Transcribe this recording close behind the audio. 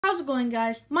How's it going,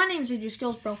 guys? My name is AJ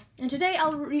Skills Bro, and today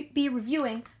I'll be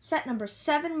reviewing set number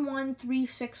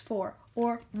 71364,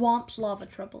 or Whomp's Lava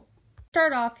Trouble.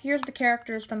 Start off, here's the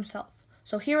characters themselves.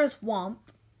 So here is Whomp.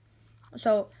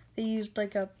 So they used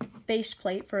like a base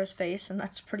plate for his face, and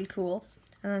that's pretty cool.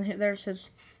 And then there's his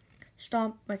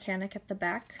stomp mechanic at the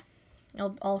back.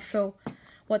 I'll show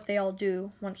what they all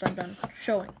do once I'm done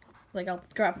showing. Like, I'll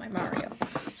grab my Mario.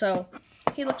 So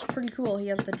he looks pretty cool. He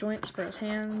has the joints for his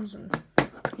hands, and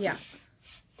yeah.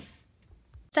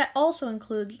 Set also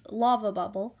includes Lava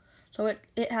Bubble, so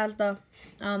it has the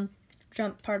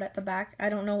jump part at the back. I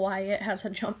don't know why it has a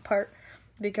jump part,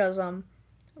 because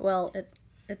well,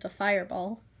 it's a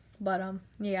fireball, but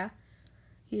yeah.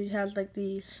 He has like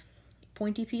these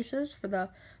pointy pieces for the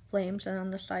flames, and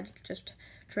on the side it's just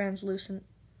translucent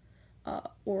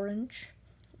orange.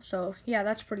 So yeah,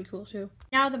 that's pretty cool too.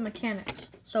 Now the mechanics.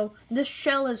 So this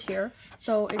shell is here.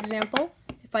 So example,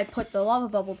 if I put the lava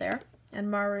bubble there and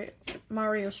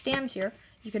Mario stands here,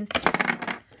 you can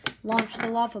launch the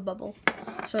lava bubble.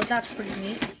 So that's pretty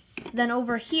neat. Then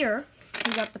over here,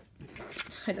 we got the,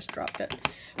 I just dropped it.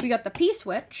 We got the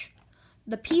P-switch.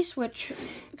 The P-switch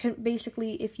can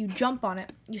basically, if you jump on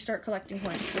it, you start collecting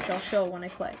coins, which I'll show when I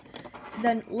play.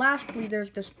 Then lastly,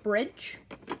 there's this bridge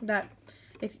that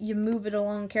if you move it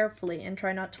along carefully and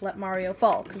try not to let Mario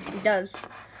fall, because if he does,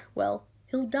 well,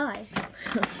 he'll die.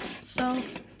 So,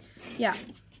 yeah.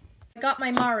 I got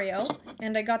my Mario,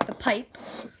 and I got the pipe,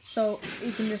 so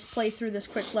you can just play through this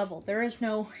quick level. There is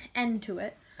no end to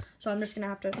it, so I'm just going to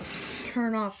have to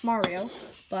turn off Mario,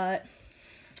 but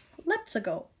let's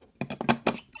go.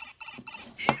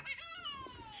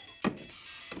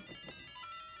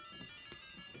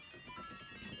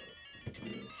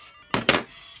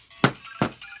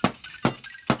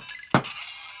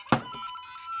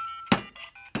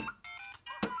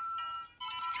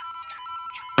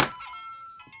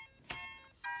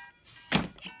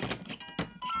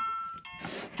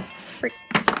 Freak.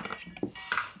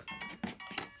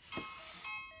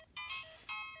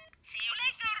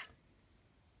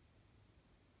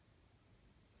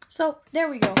 So, there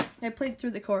we go. I played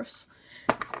through the course.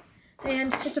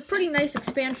 And it's a pretty nice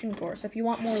expansion course if you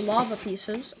want more lava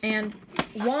pieces. And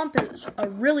Whomp is a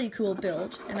really cool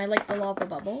build, and I like the lava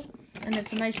bubble. And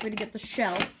it's a nice way to get the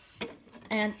shell.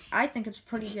 And I think it's a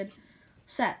pretty good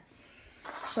set.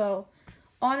 So,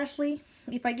 honestly,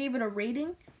 if I gave it a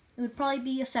rating, it would probably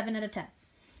be a 7 out of 10.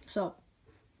 So,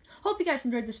 hope you guys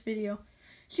enjoyed this video.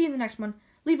 See you in the next one.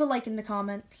 Leave a like in the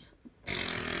comments.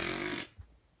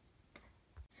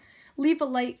 Leave a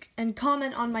like and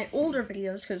comment on my older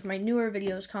videos, because my newer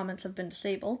videos comments have been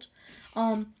disabled.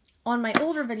 On my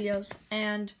older videos,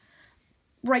 and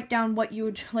write down what you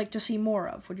would like to see more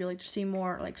of. Would you like to see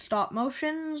more like stop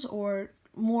motions or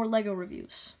more Lego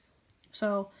reviews?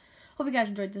 So, hope you guys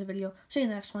enjoyed this video. See you in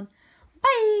the next one.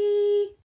 Bye!